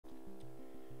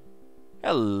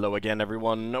Hello again,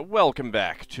 everyone. Welcome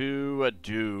back to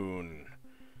Dune.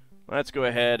 Let's go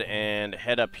ahead and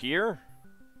head up here.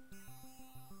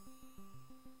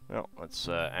 Well, let's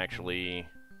actually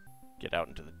get out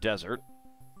into the desert.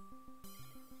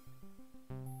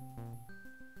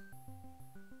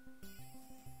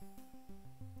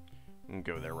 And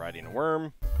go there riding a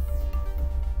worm.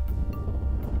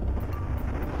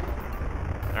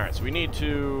 Alright, so we need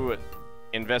to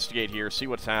investigate here, see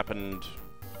what's happened.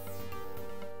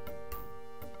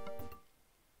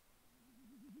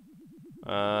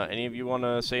 Any of you want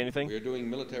to say anything? We're doing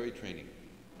military training.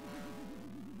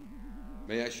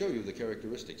 May I show you the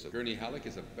characteristics of Gurney Halleck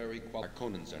is a very Our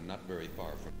Conans are not very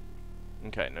far from.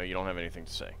 Okay, no, you don't have anything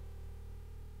to say.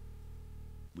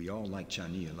 We all like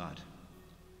Chani a lot.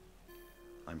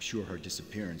 I'm sure her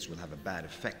disappearance will have a bad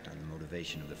effect on the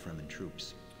motivation of the Fremen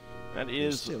troops. That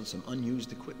There's is still some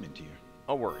unused equipment here.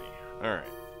 a worry. Alright.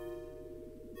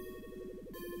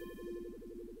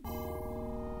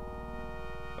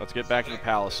 Let's get back to the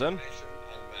palace then.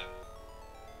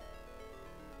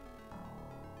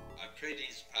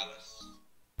 Atreides Palace.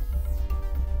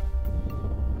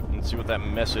 Let's see what that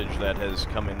message that has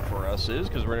come in for us is,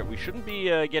 because we shouldn't be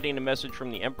getting a message from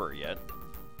the Emperor yet.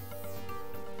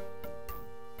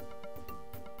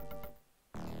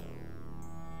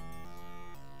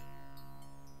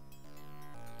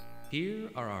 Here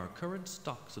are our current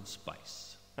stocks of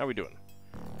spice. How are we doing?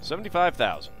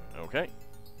 75,000. Okay.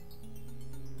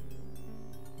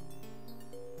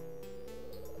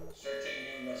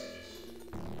 Searching new messages.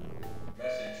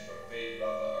 Message for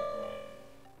Feyd-Rautha.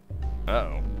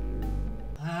 Uh-oh.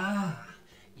 Ah,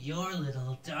 your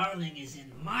little darling is in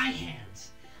my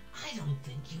hands. I don't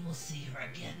think you will see her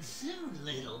again soon,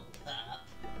 little pup.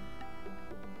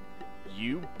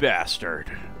 You bastard.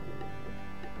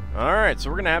 Alright, so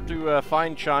we're gonna have to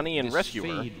find Chani and rescue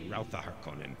her. Feyd-Rautha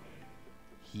Harkonnen.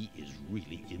 He is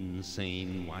really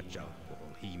insane. Watch out, Paul.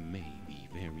 He may be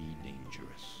very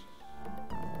dangerous.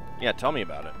 Yeah, tell me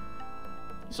about it.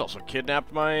 He's also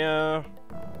kidnapped my,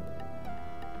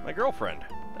 my girlfriend.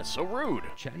 That's so rude.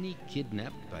 Chani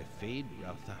kidnapped by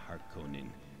Feyd-Rautha Harkonnen.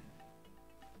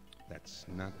 That's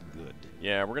not good.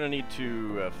 Yeah, we're gonna need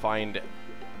to find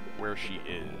where she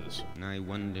is. And I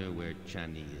wonder where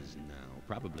Chani is now.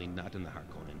 Probably not in the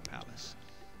Harkonnen Palace.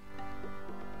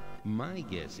 My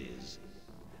guess is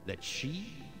that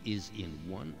she is in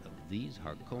one of these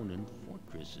Harkonnen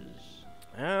fortresses.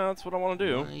 Yeah, that's what I want to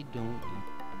do. I don't...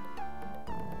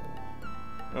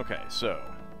 Okay, so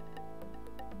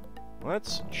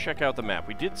let's check out the map.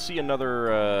 We did see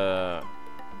another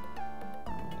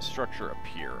structure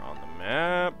appear on the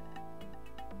map.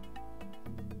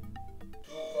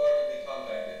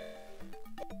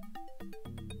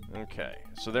 Okay,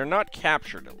 so they're not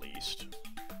captured at least.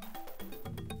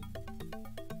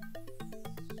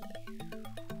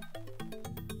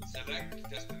 Select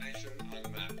destination on the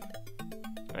map.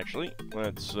 Actually,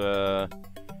 let's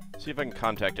see if I can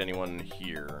contact anyone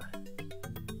here.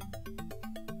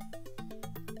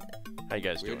 How you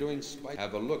guys We're doing? doing spice.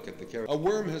 Have a look at the character. A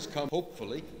worm has come.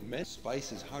 Hopefully,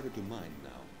 spice is harder to mine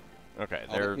now. Okay,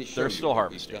 Let me show they're you still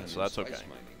what we've harvesting, done so in that's spice okay.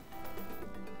 mining.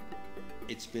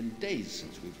 It's been days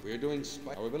since we're doing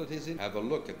spice. Our abilities in. Have a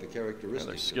look at the Yeah, characteristics.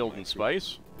 they're of skilled my in troop.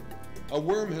 spice. A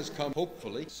worm has come.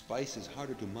 Hopefully, spice is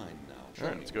harder to mine now.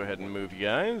 Alright, let's go ahead and move you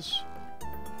guys.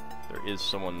 There is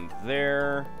someone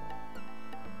there.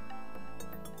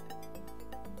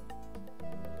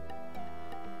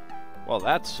 Well,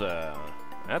 that's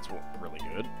really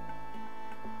good.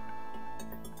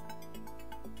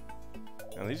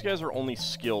 Now, these guys are only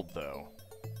skilled, though.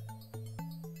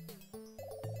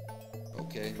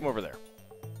 Okay. Come over there.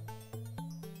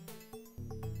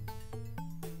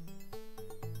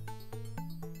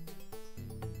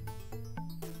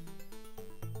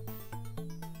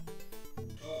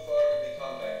 Too far to be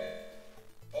contacted.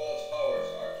 All powers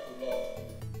are too low.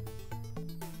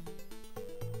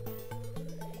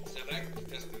 Select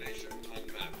destination on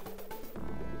map.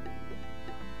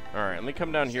 Alright, let me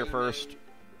come down here first.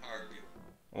 Argue.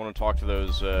 I want to talk to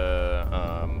those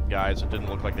guys that didn't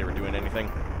look like they were doing anything.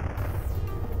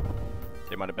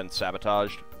 They might have been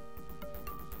sabotaged.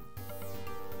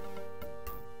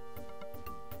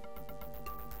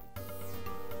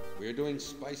 We're doing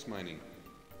spice mining.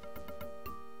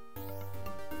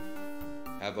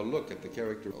 Have a look at the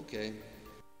character. Okay.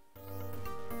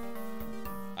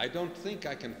 I don't think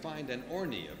I can find an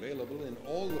Orni available in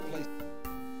all the places.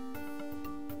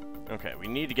 Okay, we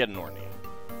need to get an Orni.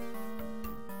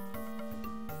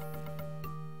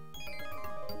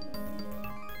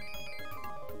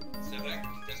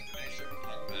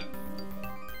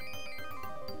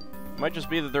 Might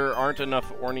just be that there aren't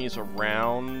enough Ornies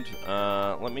around.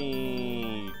 Let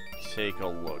me take a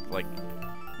look. Like,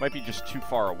 might be just too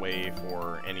far away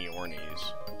for any Ornies.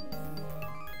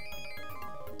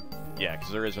 Yeah,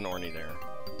 because there is an Orny there.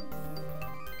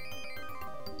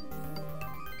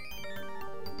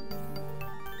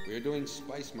 We're doing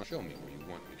spice. Show me where you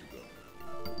want me to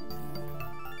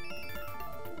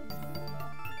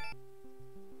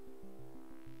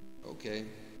go. Okay.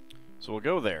 So we'll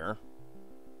go there.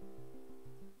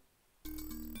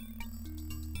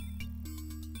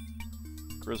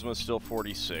 Charisma's still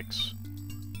 46.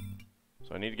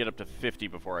 So I need to get up to 50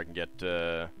 before I can get,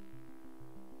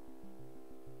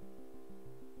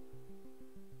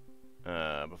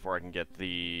 before I can get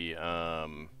the,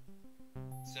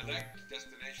 Select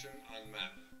destination on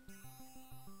map.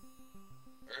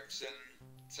 Erkson,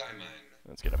 Simon.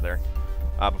 let's get up there.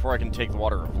 Before I can take the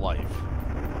Water of Life.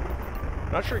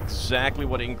 Not sure exactly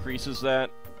what increases that.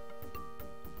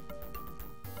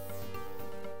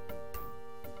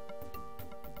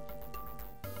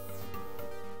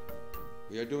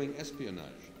 We are doing espionage.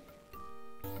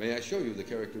 May I show you the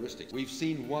characteristics? We've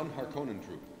seen one Harkonnen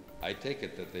troop. I take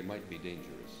it that they might be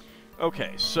dangerous.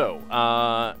 Okay, so,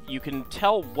 you can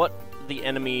tell what the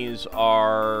enemies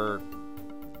are,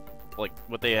 like,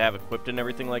 what they have equipped and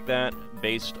everything like that,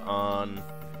 based on,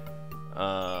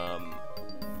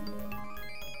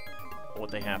 what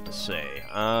they have to say.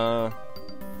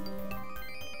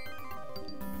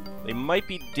 They might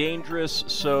be dangerous,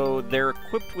 so they're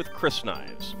equipped with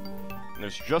crysknives. And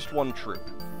there's just one troop.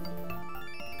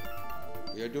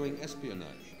 We are doing espionage.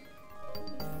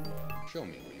 Show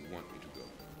me where you want me to go.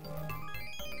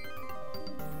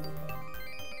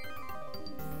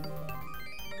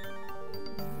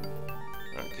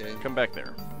 Okay. Come back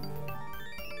there.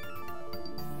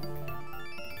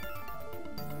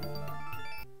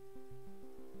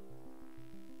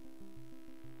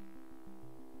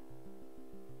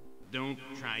 Don't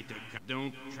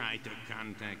try to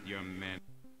contact your men.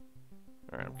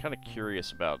 Alright, I'm kind of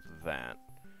curious about that.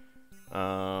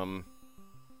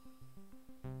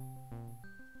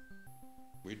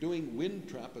 We're doing wind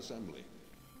trap assembly.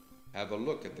 Have a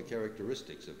look at the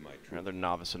characteristics of my troop. Another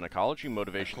novice in ecology,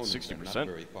 motivation Harkonnens are not 60%.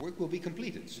 very far. Work will be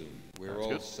completed soon. We're That's all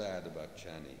good. sad about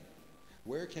Chani.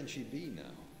 Where can she be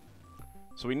now?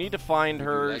 So we need to find Would you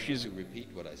her. like me She's to repeat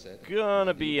what I said?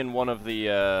 gonna be in one of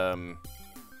the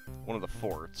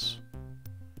forts.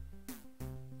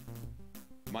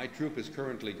 My troop is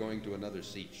currently going to another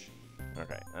siege.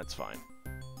 Okay, that's fine.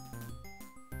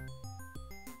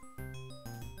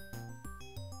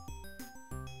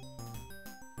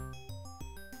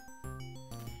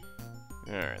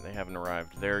 Alright, they haven't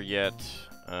arrived there yet.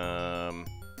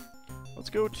 Let's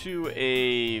go to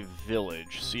a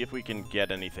village, see if we can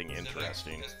get anything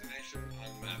interesting. Destination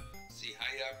on map.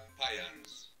 Sihaya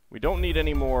Payans. We don't need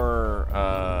any more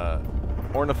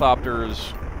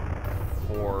ornithopters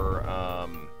or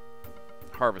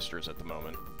harvesters at the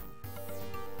moment.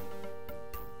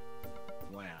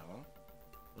 Well,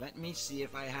 let me see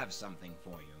if I have something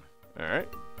for you. Alright.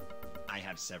 I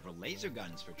have several laser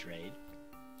guns for trade.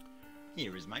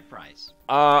 Here is my price.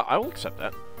 I will accept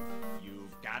that.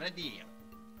 You've got a deal.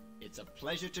 It's a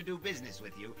pleasure to do business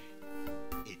with you.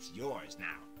 It's yours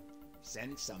now.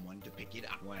 Send someone to pick it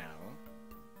up. Well,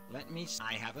 let me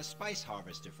I have a spice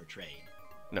harvester for trade.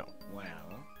 No.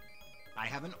 Well, I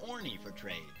have an Orny for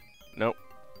trade. Nope.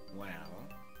 Well,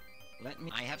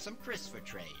 I have some Chris for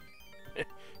trade.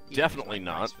 Definitely Here's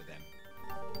my not. price for them.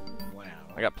 Well,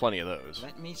 I got plenty of those.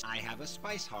 I have a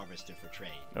spice harvester for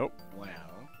trade. Nope. Well,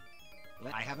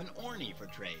 I have an Orny for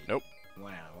trade. Nope.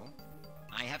 Well,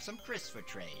 I have some Chris for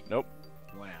trade. Nope.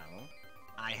 Well,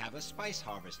 I have a spice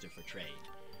harvester for trade.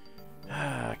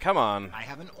 Come on. I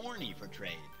have an Orny for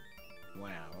trade.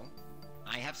 Well,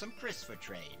 I have some Chris for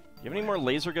trade. You have any more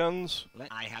laser guns?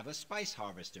 I have a spice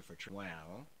harvester for trade.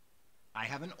 Well, I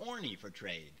have an Orny for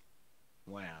trade.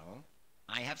 Well,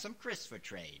 I have some Chris for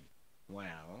trade.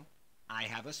 Well, I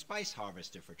have a spice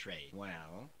harvester for trade.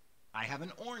 Well, I have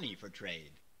an Orny for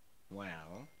trade.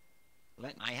 Well,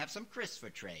 I have some Chris for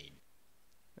trade.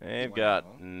 They've Well,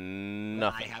 got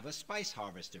nothing. I have a spice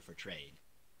harvester for trade.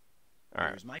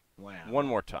 Alright. Here's my One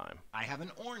more time. I have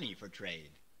an Orny for trade.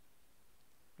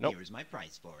 Nope. Here's my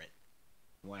price for it.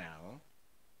 Well,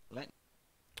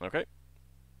 Okay.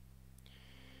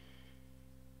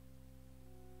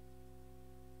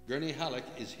 Gurney Halleck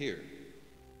is here.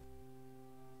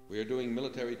 We are doing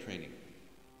military training.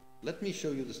 Let me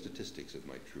show you the statistics of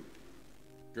my troop.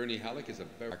 Gurney Halleck is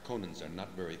Our Conans are not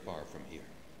very far from here.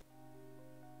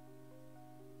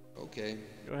 Okay.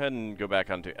 Go ahead and go back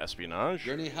onto espionage.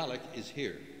 Gurney Halleck is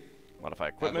here. Modify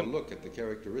Have equipment. a look at the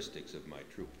characteristics of my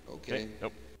troop, okay?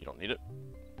 Nope, you don't need it.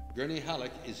 Gurney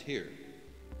Halleck is here.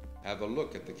 Have a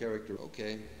look at the character,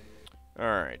 okay?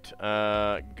 Alright,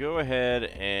 go ahead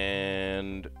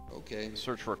and Okay.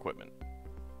 search for equipment.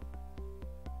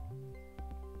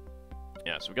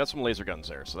 Yeah, so we got some laser guns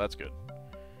there, so that's good.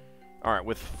 Alright,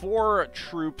 with 4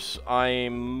 troops, I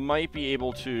might be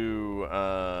able to,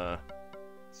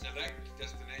 Select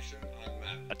destination on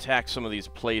map. attack some of these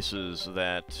places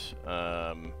that,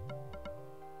 I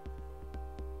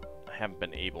haven't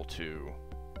been able to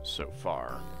so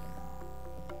far.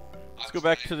 Let's go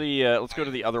back to the, let's go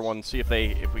to the other one, see if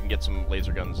we can get some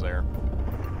laser guns there.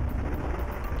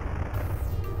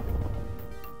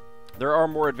 There are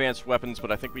more advanced weapons,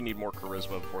 but I think we need more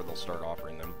charisma before they'll start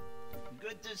offering them.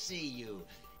 Good to see you.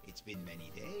 It's been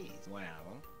many days. Well,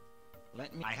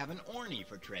 I have an Orny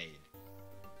for trade.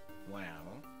 Well,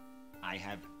 I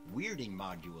have weirding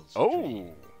modules for trade.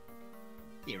 Oh!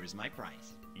 Here is my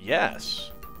price. Yes!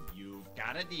 You've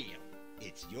got a deal.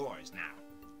 It's yours now.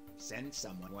 Send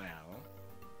someone. Well,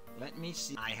 let me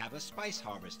see. I have a spice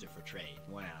harvester for trade.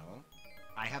 Well,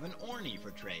 I have an Orny for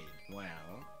trade. Well,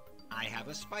 I have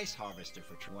a spice harvester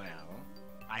for trade. Well,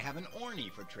 I have an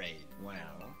Orny for trade.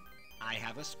 Well, I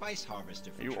have a spice harvester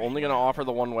for Are you trade. only going to offer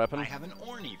the one weapon? I have an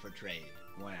Orny for trade.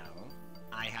 Well,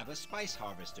 I have a spice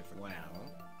harvester for.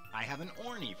 Well, I have an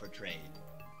Orny for trade.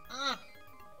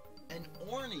 An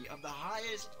Orny of the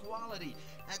highest quality.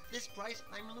 At this price,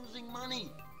 I'm losing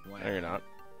money. Well, No, you're not.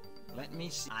 let me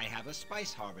see. I have a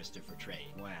spice harvester for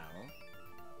trade. Well,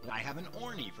 I have an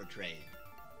Orny for trade.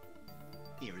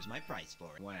 Here is my price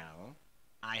for it. Well,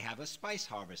 I have a spice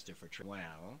harvester for trade.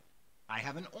 Well, I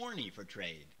have an Orny for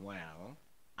trade. Well,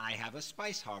 I have a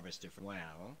spice harvester for.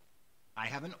 Well, I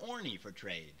have an Orny for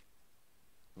trade.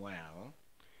 Well,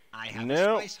 I have a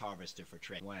spice harvester for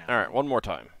trade. Well, Alright, one more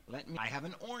time. I have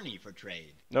an Orny for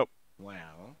trade. Nope.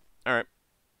 Well, Alright.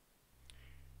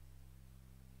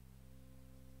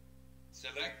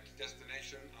 Select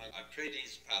destination on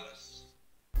Atreides Palace.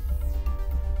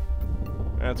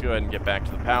 Let's go ahead and get back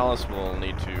to the palace. We'll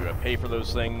need to pay for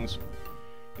those things.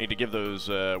 Need to give those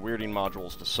weirding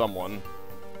modules to someone.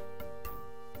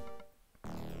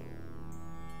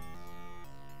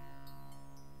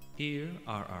 Here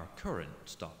are our current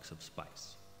stocks of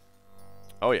spice.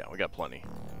 Oh yeah, we got plenty.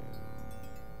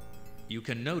 You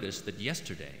can notice that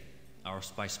yesterday, our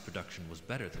spice production was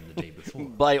better than the day before.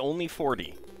 By only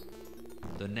 40.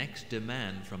 The next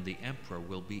demand from the Emperor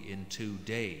will be in 2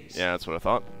 days. Yeah, that's what I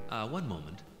thought. One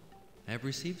moment. I have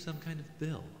received some kind of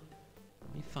bill.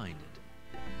 Let me find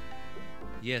it.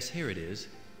 Yes, here it is.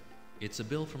 It's a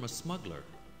bill from a smuggler.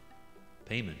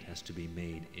 Payment has to be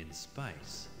made in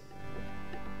spice.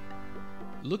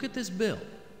 Look at this bill.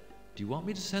 Do you want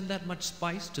me to send that much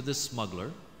spice to this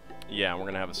smuggler? Yeah, we're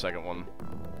gonna have a second one.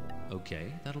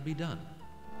 Okay, that'll be done.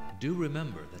 Do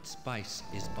remember that spice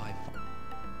is by far.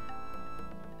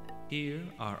 Here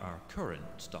are our current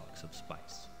stocks of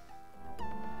spice.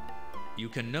 You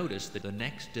can notice that the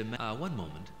next demand. One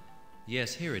moment.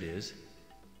 Yes, here it is.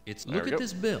 It's. There Look we at go.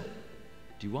 this bill.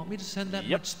 Do you want me to send that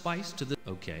Yep. much spice to the?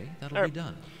 Okay, that'll There- be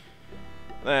done.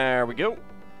 There we go.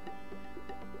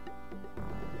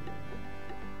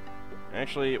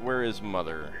 Actually, where is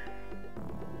Mother?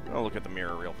 I'll look at the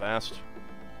mirror real fast.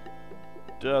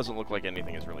 Doesn't look like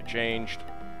anything has really changed.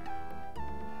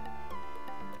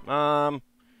 Mom,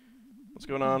 what's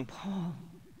going on? Paul,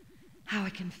 how I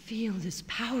can feel this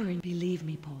power in. Believe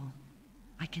me, Paul,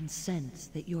 I can sense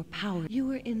that your power. You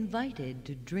were invited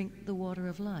to drink the water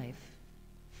of life.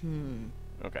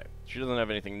 Okay, she doesn't have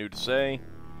anything new to say.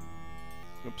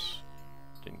 Oops,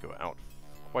 didn't go out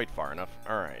quite far enough.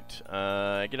 Alright,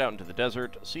 get out into the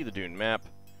desert, see the Dune map,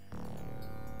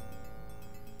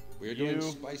 We're doing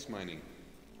spice mining.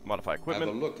 modify Have a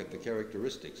equipment, look at the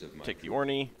characteristics of my take the troop.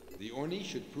 Orny. The Orny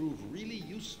should prove really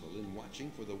useful in watching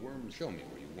for the worms. Show me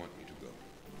where you want me to go.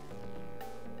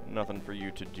 Nothing for you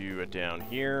to do down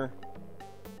here.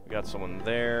 We got someone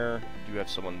there. Do you have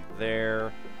someone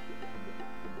there?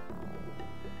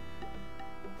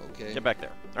 Okay. Get back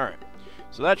there. Alright.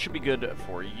 So that should be good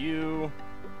for you.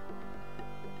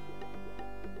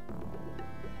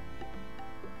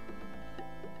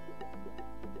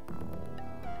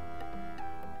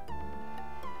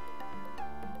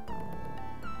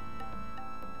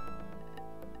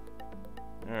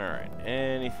 Alright.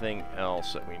 Anything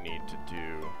else that we need to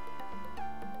do?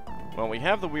 Well, we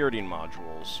have the weirding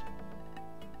modules.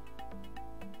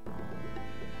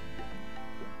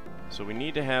 So we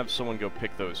need to have someone go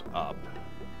pick those up.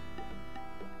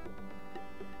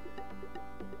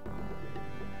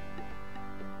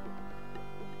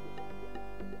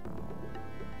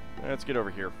 Let's get over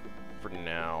here for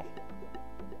now.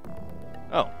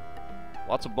 Oh,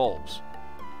 lots of bulbs.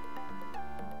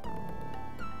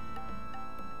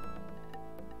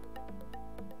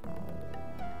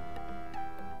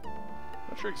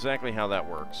 Not sure exactly how that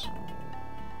works.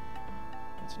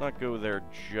 Let's not go there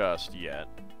just yet.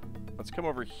 Let's come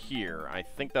over here. I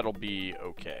think that'll be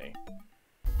okay.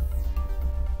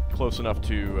 Close enough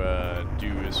to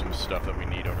do some stuff that we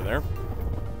need over there.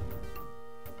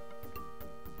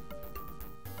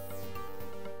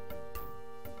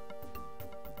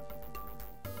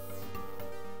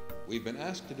 We've been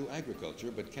asked to do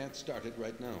agriculture, but can't start it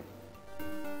right now.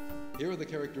 Here are the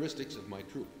characteristics of my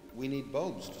troop. We need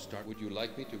bulbs to start. Would you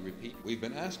like me to repeat? We've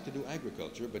been asked to do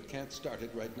agriculture, but can't start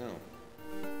it right now.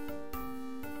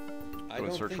 I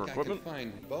don't think I can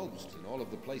find bulbs in all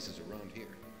of the places around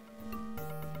here.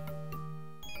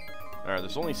 Alright,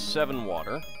 there's only 7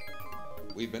 water.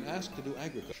 We've been asked to do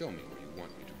agriculture. Show me where you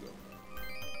want me to go.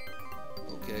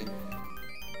 Okay.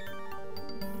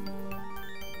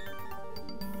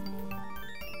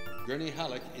 Gurney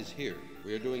Halleck is here.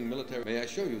 We are doing military... May I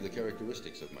show you the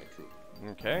characteristics of my troop?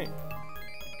 Okay.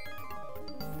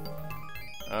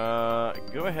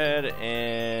 Go ahead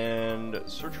and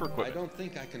search for equipment. I don't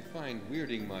think I can find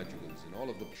weirding modules in all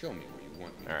of the... Show me where you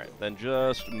want me to go. Alright, then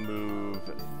just move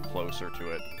closer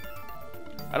to it.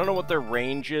 I don't know what their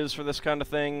range is for this kind of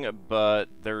thing, but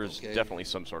there's definitely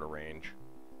some sort of range.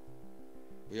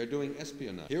 We are doing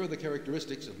espionage. Here are the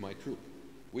characteristics of my troop.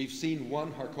 We've seen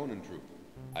one Harkonnen troop.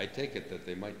 I take it that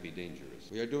they might be dangerous.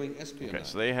 We are doing espionage. Okay,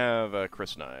 so they have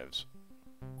Chris knives.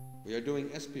 We are doing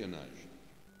espionage.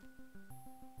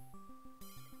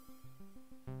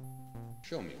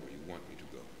 Show me where you want me to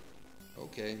go.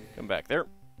 Okay. Come back there.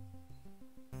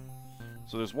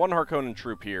 So there's one Harkonnen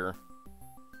troop here.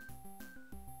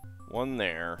 One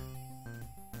there.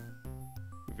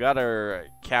 We've got our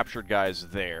captured guys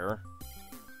there.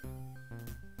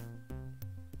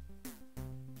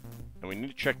 And we need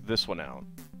to check this one out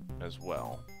as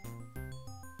well.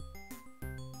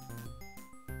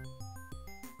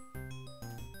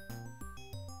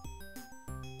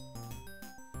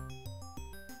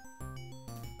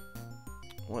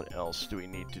 What else do we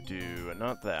need to do?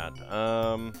 Not that.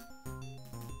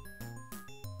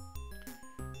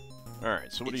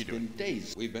 Alright, so what are you doing? It's been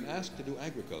days. We've been asked to do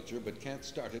agriculture, but can't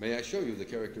start it. May I show you the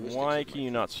characteristics? Why can you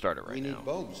not start it right now? We need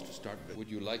bulbs to start with. Would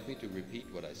you like me to repeat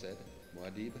what I said,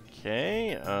 Muad'Dib?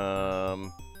 Okay,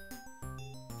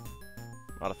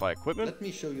 modify equipment. Let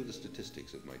me show you the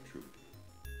statistics of my troop.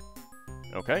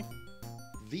 Okay.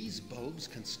 These bulbs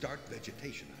can start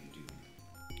vegetation on Dune.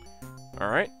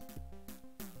 Alright.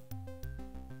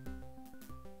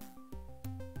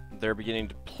 They're beginning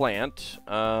to plant.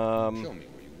 Show me where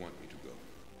you want me to go.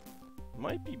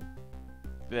 Might be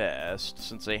best,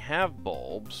 since they have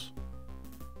bulbs,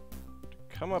 to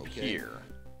come up here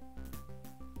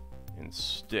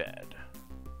instead.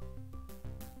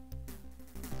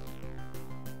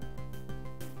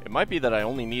 It might be that I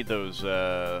only need those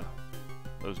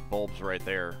bulbs right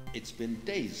there. It's been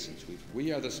days since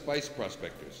we are the spice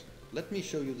prospectors. Let me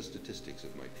show you the statistics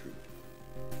of my troop.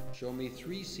 Show me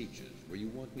 3 sieges where you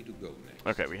want me to go next.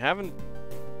 Okay, we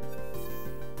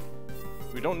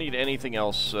don't need anything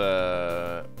else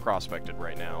prospected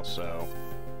right now, so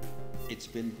it's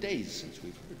been days since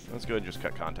we've heard from let's go ahead and just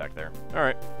cut contact there.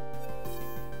 Alright.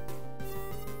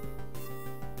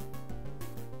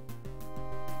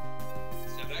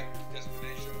 Select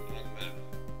destination on map.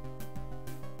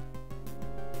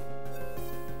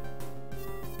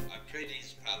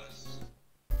 Atreides Palace.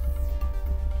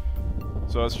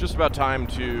 So it's just about time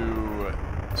to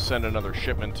send another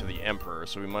shipment to the Emperor,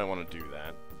 so we might want to do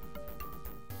that.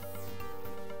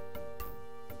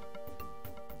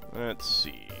 Let's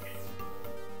see.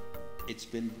 It's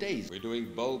been days. We're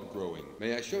doing bulb growing.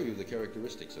 May I show you the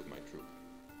characteristics of my troop?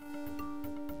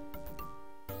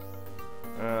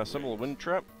 Assemble a wind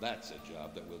trap. That's a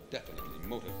job that will definitely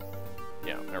motivate.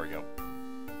 Yeah, there we go.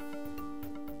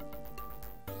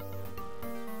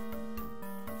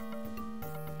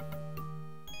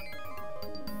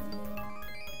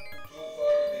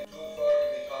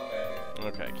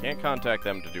 Okay, can't contact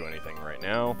them to do anything right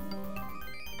now.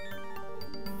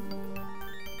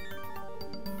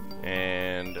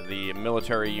 And the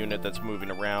military unit that's moving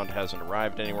around hasn't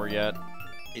arrived anywhere yet.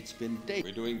 It's been days.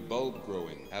 We're doing bulb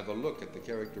growing. Have a look at the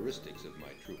characteristics of my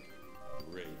troop.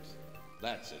 Great.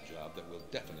 That's a job that will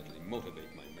definitely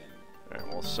motivate my men. Alright,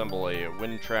 we'll assemble a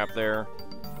wind trap there.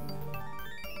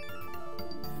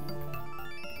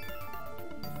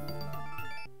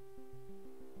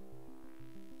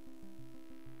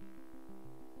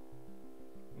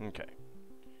 Okay.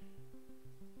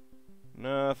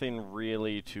 nothing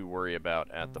really to worry about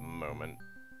at the moment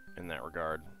in that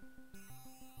regard.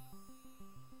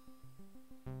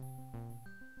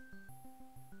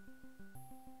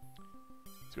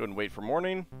 Let's go ahead and wait for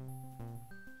morning,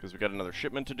 because we got another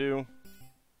shipment to do.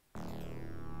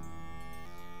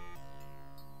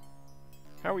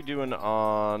 How are we doing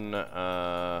on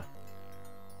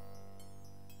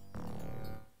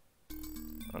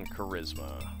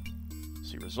charisma?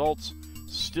 See results.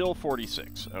 Still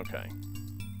 46. Okay.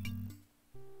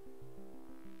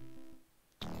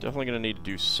 Definitely gonna need to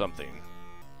do something.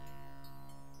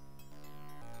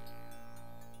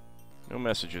 No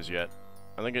messages yet.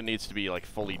 I think it needs to be like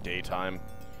fully daytime.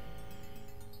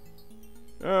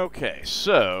 Okay,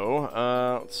 so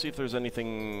let's see if there's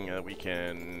anything that we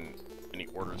can, any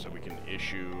orders that we can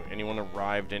issue. Anyone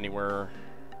arrived anywhere?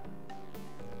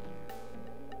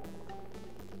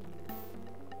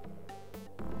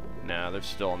 Nah, they're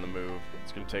still on the move.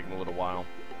 It's gonna take them a little while.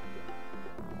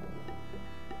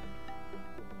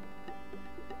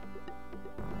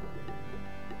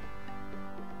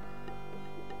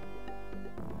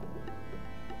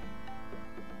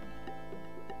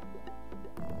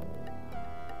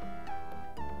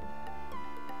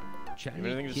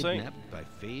 Chani kidnapped by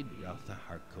Feyd-Rautha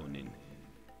Harkonnen.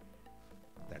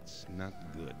 That's not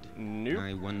good. Nope.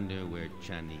 I wonder where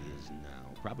Chani is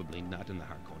now. Probably not in the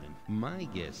Harkonnen. My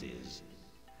guess is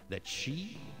that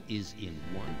she is in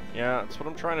one. Yeah, that's what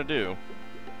I'm trying to do.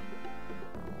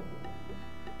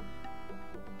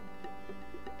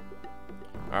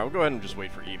 Alright, we'll go ahead and just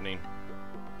wait for evening.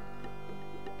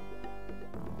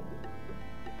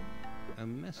 A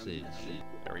message.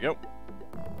 There we go.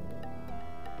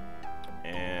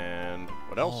 And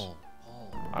what else?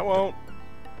 I won't.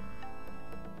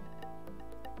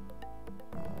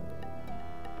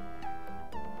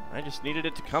 I just needed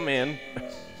it to come in.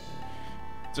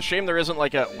 It's a shame there isn't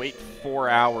like a wait 4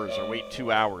 hours or wait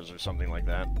 2 hours or something like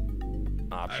that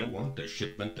option. I want a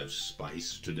shipment of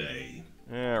spice today.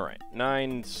 Alright,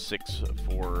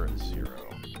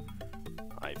 9640.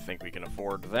 I think we can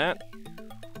afford that.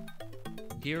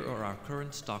 Here are our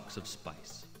current stocks of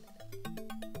spice.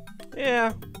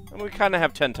 Yeah, and we kind of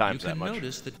have 10 times You that can much.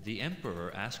 notice that the Emperor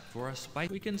asked for a spice.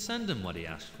 We can send him what he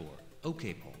asked for.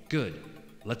 Okay, Paul. Good.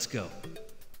 Let's go.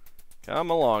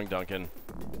 Come along, Duncan.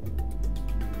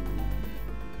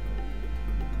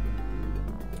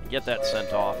 Get that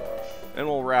sent off, and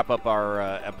we'll wrap up our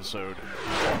episode.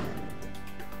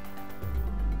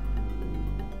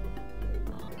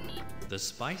 The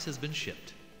spice has been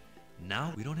shipped.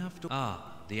 Now we don't have to...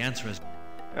 Ah, the answer is...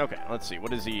 Okay, let's see.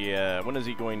 What is he? When is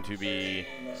he going to be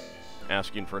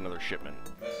asking for another shipment?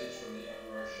 Message from the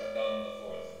Emperor shut down the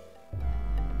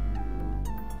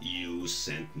 4th. You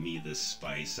sent me the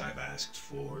spice I've asked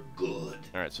for. Good.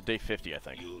 Alright, so day 50, I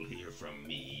think. You'll hear from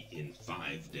me in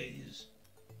 5 days.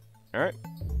 Alright.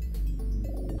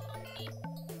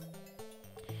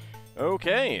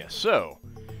 Okay, so...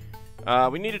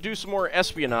 we need to do some more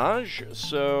espionage,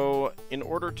 so in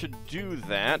order to do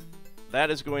that, that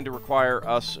is going to require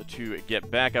us to get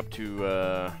back up to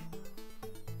our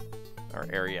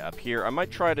area up here. I might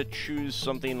try to choose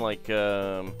something like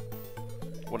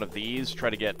one of these, try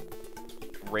to get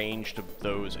range to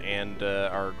those and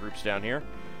our groups down here.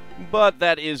 But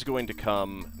that is going to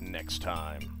come next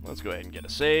time. Let's go ahead and get a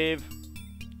save.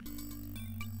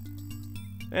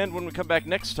 And when we come back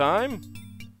next time,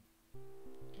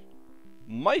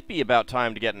 might be about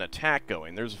time to get an attack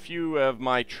going. There's a few of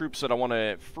my troops that I want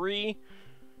to free,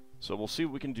 so we'll see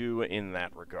what we can do in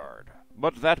that regard.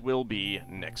 But that will be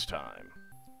next time.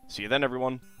 See you then,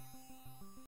 everyone.